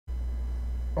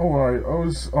Alright, I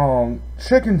was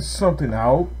checking something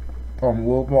out on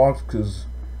Roblox, cause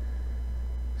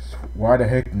why the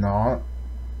heck not?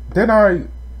 Then I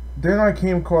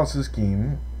came across this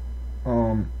game.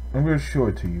 I'm gonna show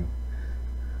it to you.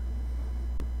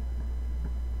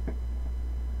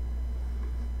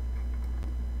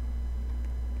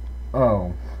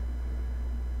 Oh.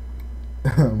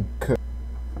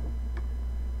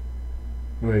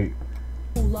 Wait.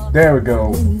 There we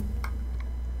go.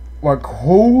 Like,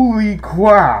 holy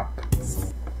crap!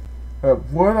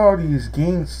 What are these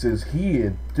gangsters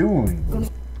here doing?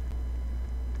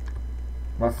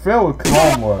 My fellow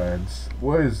comrades,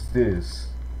 what is this?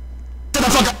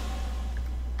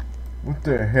 What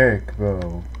the heck,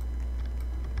 bro?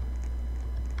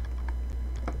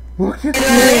 Look at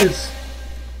this!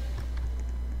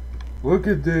 Look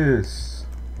at this!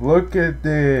 Look at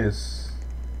this!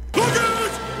 Look at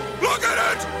it! Look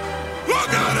at it! Look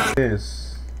at it! This.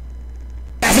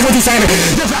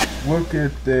 Look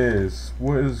at this.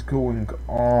 What is going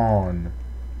on?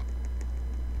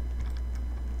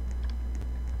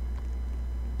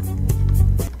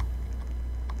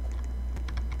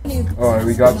 Alright,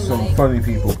 we got some funny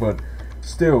people, but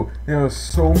still, there are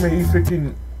so many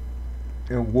freaking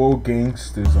world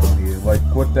gangsters on here. Like,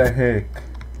 what the heck?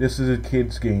 This is a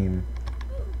kid's game.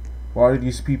 Why do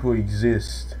these people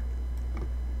exist?